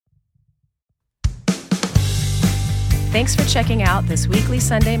Thanks for checking out this weekly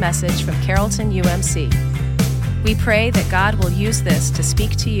Sunday message from Carrollton UMC. We pray that God will use this to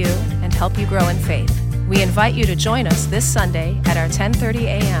speak to you and help you grow in faith. We invite you to join us this Sunday at our 10:30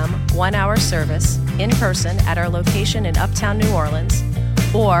 a.m. 1-hour service in person at our location in Uptown New Orleans,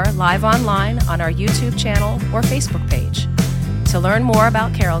 or live online on our YouTube channel or Facebook page. To learn more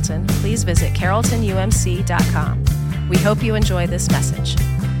about Carrollton, please visit carrolltonumc.com. We hope you enjoy this message.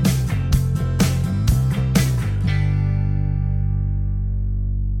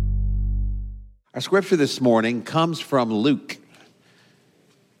 Our scripture this morning comes from Luke.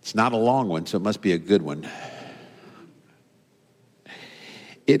 It's not a long one, so it must be a good one.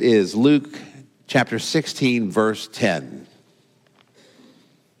 It is Luke chapter 16, verse 10.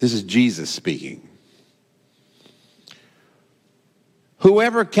 This is Jesus speaking.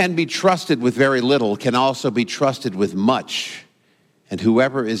 Whoever can be trusted with very little can also be trusted with much, and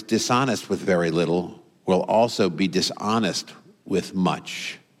whoever is dishonest with very little will also be dishonest with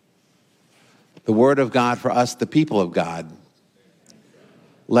much. The word of God for us, the people of God.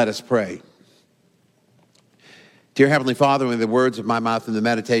 Let us pray. Dear Heavenly Father, may the words of my mouth and the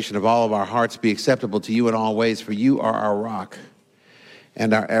meditation of all of our hearts be acceptable to you in all ways, for you are our rock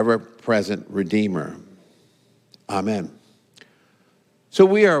and our ever-present Redeemer. Amen. So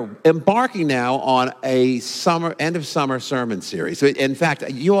we are embarking now on a end of summer sermon series. So in fact,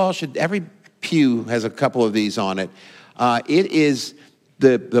 you all should, every pew has a couple of these on it. It is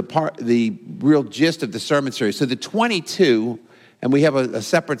the real gist of the sermon series. So the 22, and we have a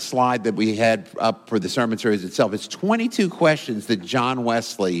separate slide that we had up for the sermon series itself. It's 22 questions that John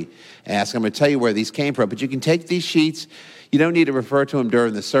Wesley asked. I'm going to tell you where these came from, but you can take these sheets. You don't need to refer to them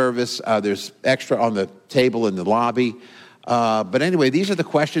during the service. There's extra on the table in the lobby. But anyway, these are the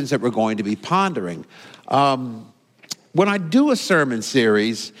questions that we're going to be pondering. When I do a sermon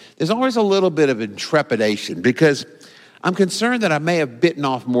series, there's always a little bit of intrepidation because I'm concerned that I may have bitten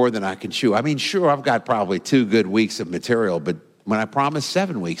off more than I can chew. I mean, sure, I've got probably 2 good weeks of material, but when I promise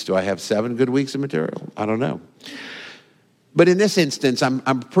 7 weeks, do I have 7 good weeks of material? I don't know. But in this instance,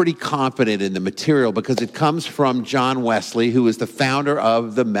 I'm pretty confident in the material because it comes from John Wesley, who is the founder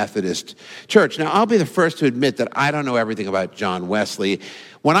of the Methodist Church. Now, I'll be the first to admit that I don't know everything about John Wesley.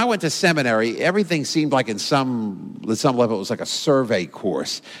 When I went to seminary, everything seemed like at some level it was like a survey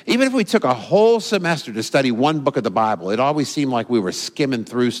course. Even if we took a whole semester to study one book of the Bible, it always seemed like we were skimming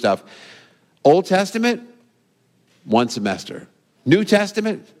through stuff. Old Testament, 1 semester. New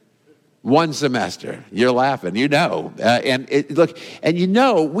Testament, 1 semester. You're laughing, you know.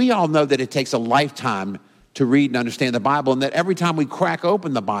 We all know that it takes a lifetime to read and understand the Bible, and that every time we crack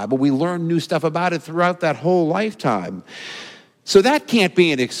open the Bible, we learn new stuff about it throughout that whole lifetime. So that can't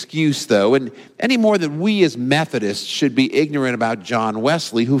be an excuse, though, and any more than we as Methodists should be ignorant about John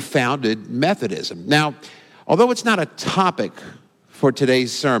Wesley, who founded Methodism. Now, although it's not a topic for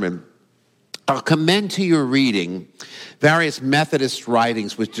today's sermon, I'll commend to your reading various Methodist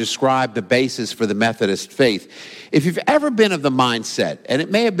writings which describe the basis for the Methodist faith. If you've ever been of the mindset, and it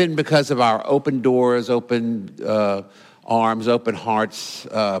may have been because of our open doors, open arms, open hearts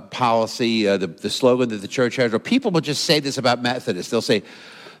policy, the slogan that the church has, or people will just say this about Methodists. They'll say,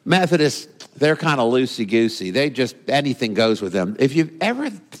 Methodists, they're kind of loosey-goosey. They just, anything goes with them. If you've ever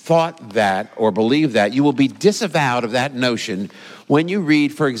thought that or believed that, you will be disavowed of that notion when you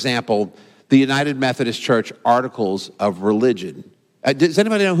read, for example, the United Methodist Church Articles of Religion. Does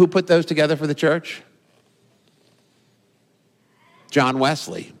anybody know who put those together for the church? John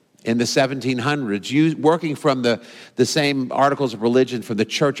Wesley in the 1700s, working from the same Articles of Religion from the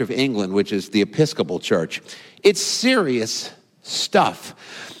Church of England, which is the Episcopal Church. It's serious stuff.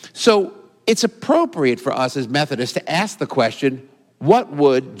 So it's appropriate for us as Methodists to ask the question, what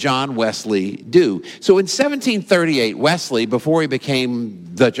would John Wesley do? So in 1738, Wesley, before he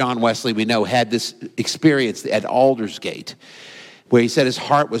became the John Wesley we know, had this experience at Aldersgate, where he said his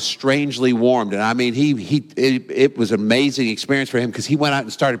heart was strangely warmed. And I mean, it was an amazing experience for him because he went out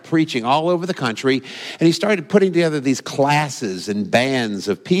and started preaching all over the country, and he started putting together these classes and bands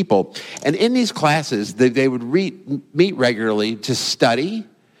of people. And in these classes, they would meet regularly to study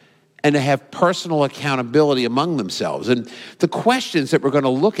and to have personal accountability among themselves. And the questions that we're going to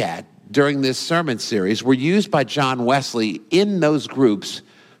look at during this sermon series were used by John Wesley in those groups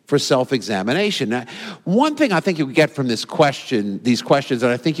for self-examination. Now, one thing I think you'll get from these questions, and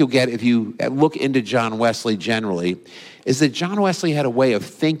I think you'll get if you look into John Wesley generally, is that John Wesley had a way of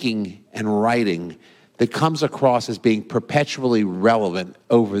thinking and writing that comes across as being perpetually relevant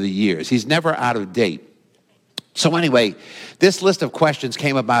over the years. He's never out of date. So anyway, this list of questions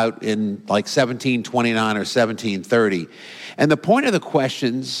came about in like 1729 or 1730. And the point of the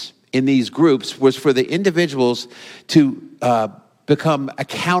questions in these groups was for the individuals to become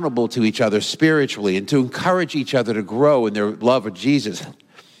accountable to each other spiritually and to encourage each other to grow in their love of Jesus.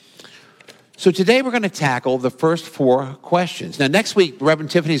 So today we're going to tackle the first 4 questions. Now, next week, Reverend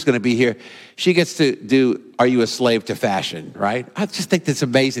Tiffany's going to be here. She gets to do, Are You a Slave to Fashion, right? I just think that's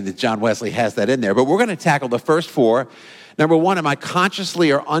amazing that John Wesley has that in there. But we're going to tackle the first 4. Number 1, am I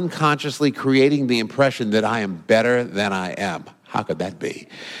consciously or unconsciously creating the impression that I am better than I am? How could that be?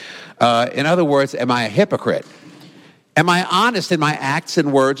 In other words, am I a hypocrite? Am I honest in my acts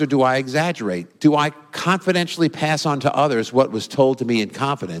and words, or do I exaggerate? Do I confidentially pass on to others what was told to me in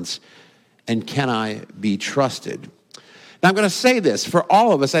confidence? And can I be trusted? Now, I'm going to say this. For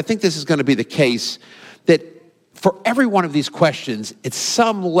all of us, I think this is going to be the case that for every one of these questions, at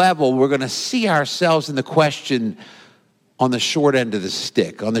some level, we're going to see ourselves in the question on the short end of the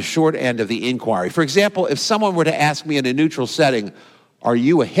stick, on the short end of the inquiry. For example, if someone were to ask me in a neutral setting, are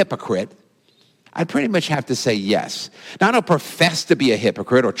you a hypocrite? I'd pretty much have to say yes. Now, I don't profess to be a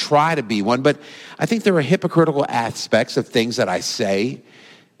hypocrite or try to be one, but I think there are hypocritical aspects of things that I say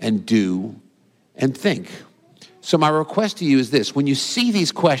and do and think. So my request to you is this. When you see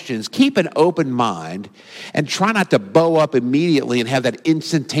these questions, keep an open mind and try not to bow up immediately and have that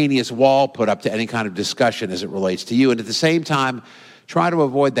instantaneous wall put up to any kind of discussion as it relates to you. And at the same time, try to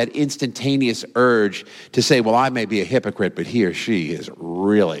avoid that instantaneous urge to say, well, I may be a hypocrite, but he or she is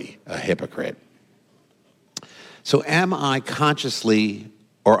really a hypocrite. So am I consciously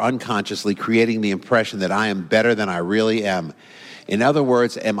or unconsciously creating the impression that I am better than I really am? In other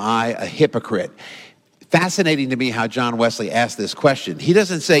words, am I a hypocrite? Fascinating to me how John Wesley asked this question. He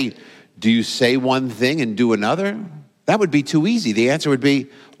doesn't say, do you say one thing and do another? That would be too easy. The answer would be,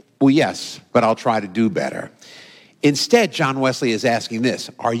 well, yes, but I'll try to do better. Instead, John Wesley is asking this,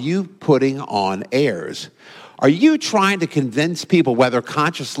 are you putting on airs? Are you trying to convince people, whether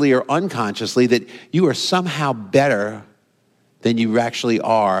consciously or unconsciously, that you are somehow better than you actually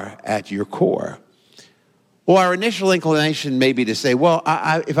are at your core? Well, our initial inclination may be to say, well,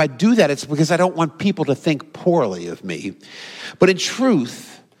 if I do that, it's because I don't want people to think poorly of me. But in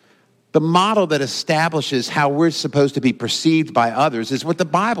truth, the model that establishes how we're supposed to be perceived by others is what the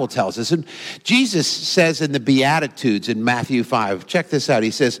Bible tells us. And Jesus says in the Beatitudes in Matthew 5, check this out.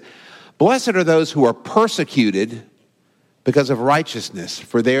 He says, blessed are those who are persecuted because of righteousness,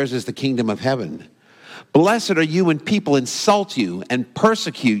 for theirs is the kingdom of heaven. Blessed are you when people insult you and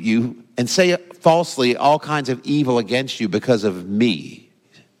persecute you and say falsely all kinds of evil against you because of me.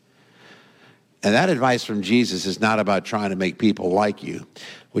 And that advice from Jesus is not about trying to make people like you,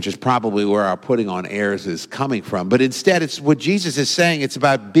 which is probably where our putting on airs is coming from. But instead, it's what Jesus is saying. It's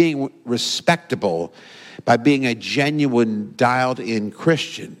about being respectable, by being a genuine, dialed-in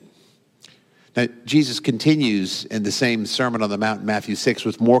Christian. Now, Jesus continues in the same Sermon on the Mount in Matthew 6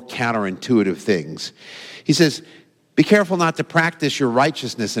 with more counterintuitive things. He says, be careful not to practice your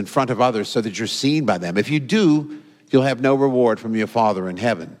righteousness in front of others so that you're seen by them. If you do, you'll have no reward from your Father in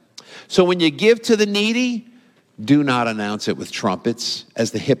heaven. So when you give to the needy, do not announce it with trumpets,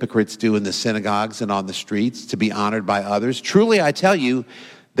 as the hypocrites do in the synagogues and on the streets, to be honored by others. Truly, I tell you,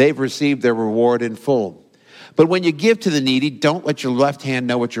 they've received their reward in full. But when you give to the needy, don't let your left hand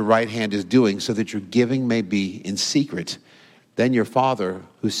know what your right hand is doing, so that your giving may be in secret. Then your Father,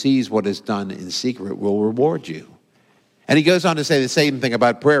 who sees what is done in secret, will reward you. And he goes on to say the same thing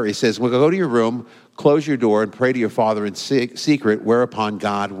about prayer. He says, well, go to your room, close your door, and pray to your Father in secret, whereupon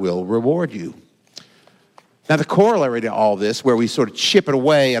God will reward you. Now, the corollary to all this, where we sort of chip it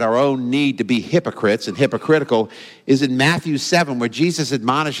away at our own need to be hypocrites and hypocritical, is in Matthew 7, where Jesus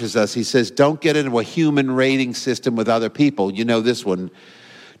admonishes us. He says, don't get into a human rating system with other people. You know this one.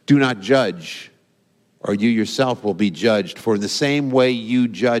 Do not judge, or you yourself will be judged. For in the same way you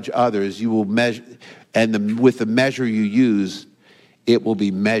judge others, you will measure, and with the measure you use, it will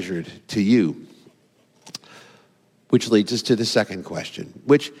be measured to you. Which leads us to the second question,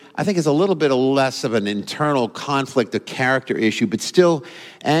 which I think is a little bit less of an internal conflict, a character issue, but still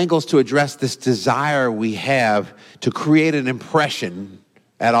angles to address this desire we have to create an impression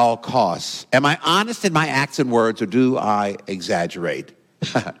at all costs. Am I honest in my acts and words, or do I exaggerate?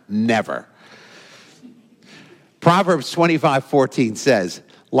 Never. Proverbs 25:14 says,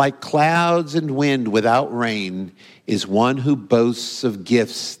 like clouds and wind without rain is one who boasts of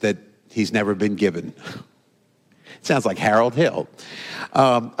gifts that he's never been given. Sounds like Harold Hill.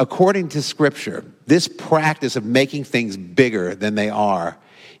 According to Scripture, this practice of making things bigger than they are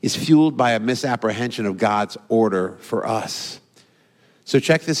is fueled by a misapprehension of God's order for us. So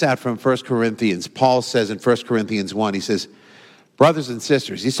check this out from 1 Corinthians. Paul says in 1 Corinthians 1, he says, brothers and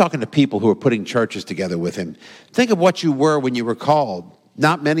sisters, he's talking to people who are putting churches together with him. Think of what you were when you were called.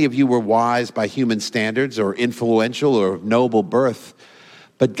 Not many of you were wise by human standards or influential or of noble birth,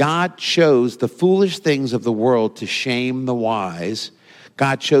 but God chose the foolish things of the world to shame the wise.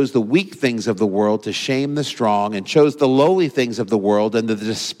 God chose the weak things of the world to shame the strong, and chose the lowly things of the world and the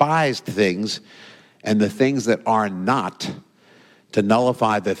despised things and the things that are not to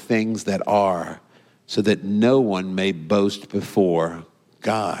nullify the things that are, so that no one may boast before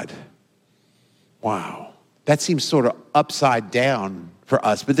God. Wow. That seems sort of upside down for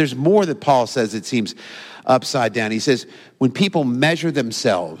us, but there's more that Paul says it seems upside down. He says, when people measure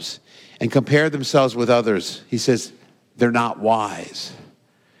themselves and compare themselves with others, he says, they're not wise.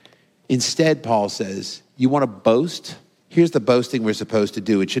 Instead, Paul says, you want to boast? Here's the boasting we're supposed to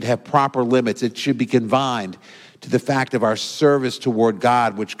do. It should have proper limits. It should be confined to the fact of our service toward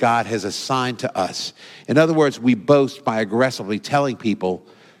God, which God has assigned to us. In other words, we boast by aggressively telling people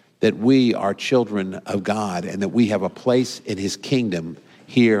that we are children of God and that we have a place in his kingdom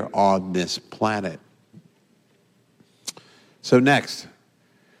here on this planet. So next,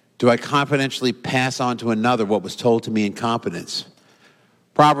 do I confidentially pass on to another what was told to me in confidence?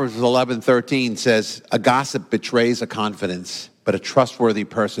 Proverbs 11:13 says, a gossip betrays a confidence, but a trustworthy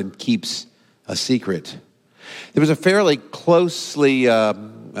person keeps a secret. There was a fairly closely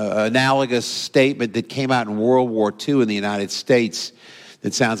analogous statement that came out in World War II in the United States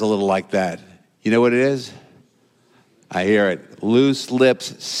that sounds a little like that. You know what it is? I hear it. Loose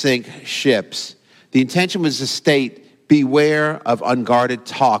lips sink ships. The intention was to state, beware of unguarded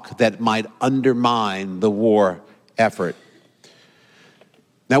talk that might undermine the war effort.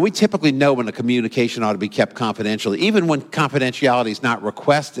 Now, we typically know when a communication ought to be kept confidential, even when confidentiality is not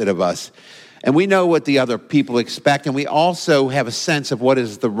requested of us. And we know what the other people expect, and we also have a sense of what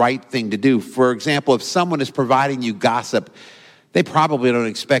is the right thing to do. For example, if someone is providing you gossip, they probably don't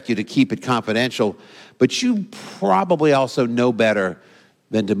expect you to keep it confidential, but you probably also know better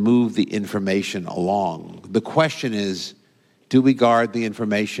than to move the information along. The question is, do we guard the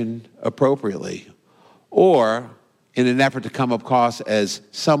information appropriately? Or, in an effort to come across as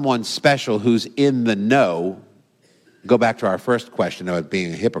someone special who's in the know, go back to our first question about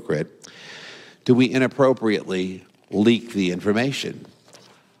being a hypocrite, do we inappropriately leak the information?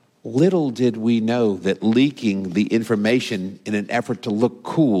 Little did we know that leaking the information in an effort to look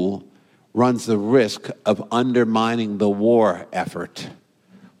cool runs the risk of undermining the war effort,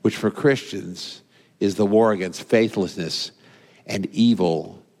 which for Christians is the war against faithlessness and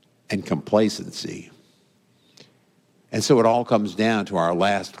evil and complacency. And so it all comes down to our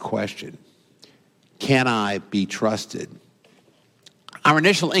last question. Can I be trusted? Our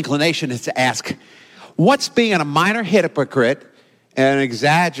initial inclination is to ask, what's being a minor hypocrite and an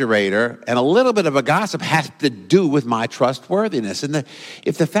exaggerator and a little bit of a gossip has to do with my trustworthiness? And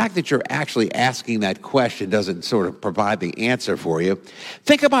if the fact that you're actually asking that question doesn't sort of provide the answer for you,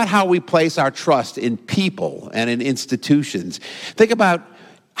 think about how we place our trust in people and in institutions. Think about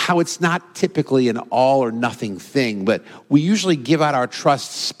how it's not typically an all or nothing thing, but we usually give out our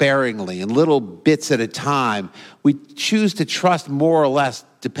trust sparingly in little bits at a time. We choose to trust more or less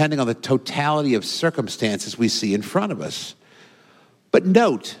depending on the totality of circumstances we see in front of us. But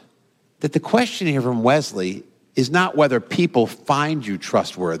note that the question here from Wesley is not whether people find you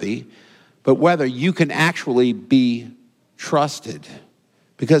trustworthy, but whether you can actually be trusted.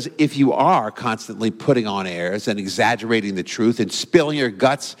 Because if you are constantly putting on airs and exaggerating the truth and spilling your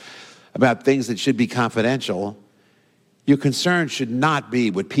guts about things that should be confidential, your concern should not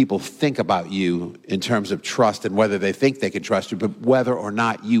be what people think about you in terms of trust and whether they think they can trust you, but whether or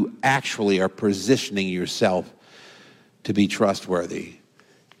not you actually are positioning yourself to be trustworthy.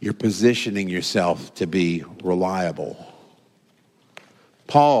 You're positioning yourself to be reliable.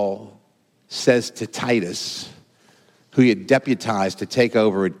 Paul says to Titus, who he had deputized to take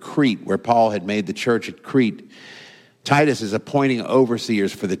over at Crete, where Paul had made the church at Crete. Titus is appointing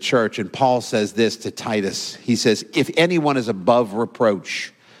overseers for the church, and Paul says this to Titus. He says, if anyone is above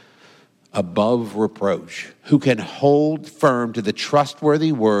reproach, who can hold firm to the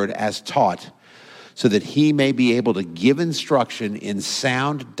trustworthy word as taught, so that he may be able to give instruction in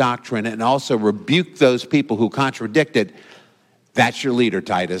sound doctrine and also rebuke those people who contradict it, that's your leader,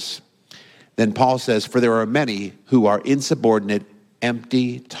 Titus. Then Paul says, for there are many who are insubordinate,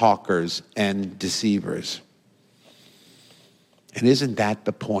 empty talkers and deceivers. And isn't that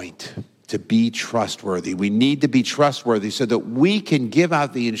the point? To be trustworthy. We need to be trustworthy so that we can give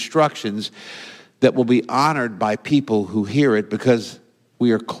out the instructions that will be honored by people who hear it, because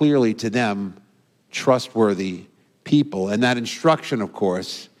we are clearly to them trustworthy people. And that instruction, of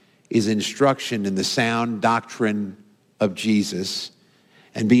course, is instruction in the sound doctrine of Jesus,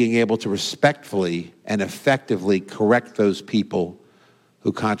 and being able to respectfully and effectively correct those people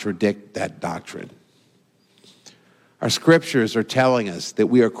who contradict that doctrine. Our scriptures are telling us that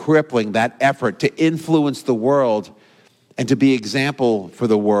we are crippling that effort to influence the world and to be example for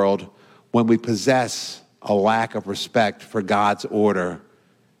the world when we possess a lack of respect for God's order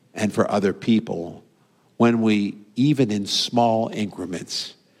and for other people, when we, even in small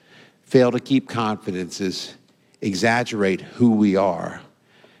increments, fail to keep confidences, exaggerate who we are,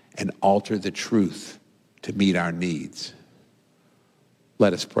 and alter the truth to meet our needs.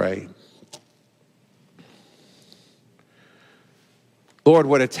 Let us pray. Lord,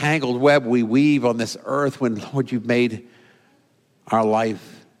 what a tangled web we weave on this earth when, Lord, you've made our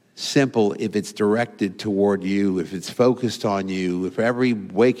life simple if it's directed toward you, if it's focused on you, if every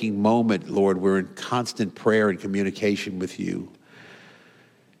waking moment, Lord, we're in constant prayer and communication with you.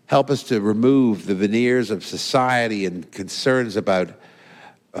 Help us to remove the veneers of society and concerns about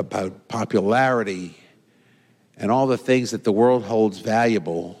popularity and all the things that the world holds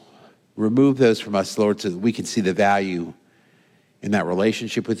valuable. Remove those from us, Lord, so that we can see the value in that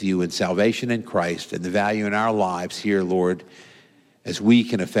relationship with you and salvation in Christ, and the value in our lives here, Lord, as we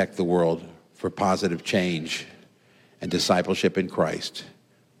can affect the world for positive change and discipleship in Christ.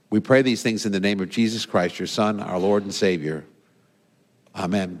 We pray these things in the name of Jesus Christ, your Son, our Lord and Savior.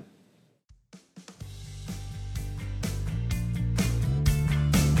 Amen.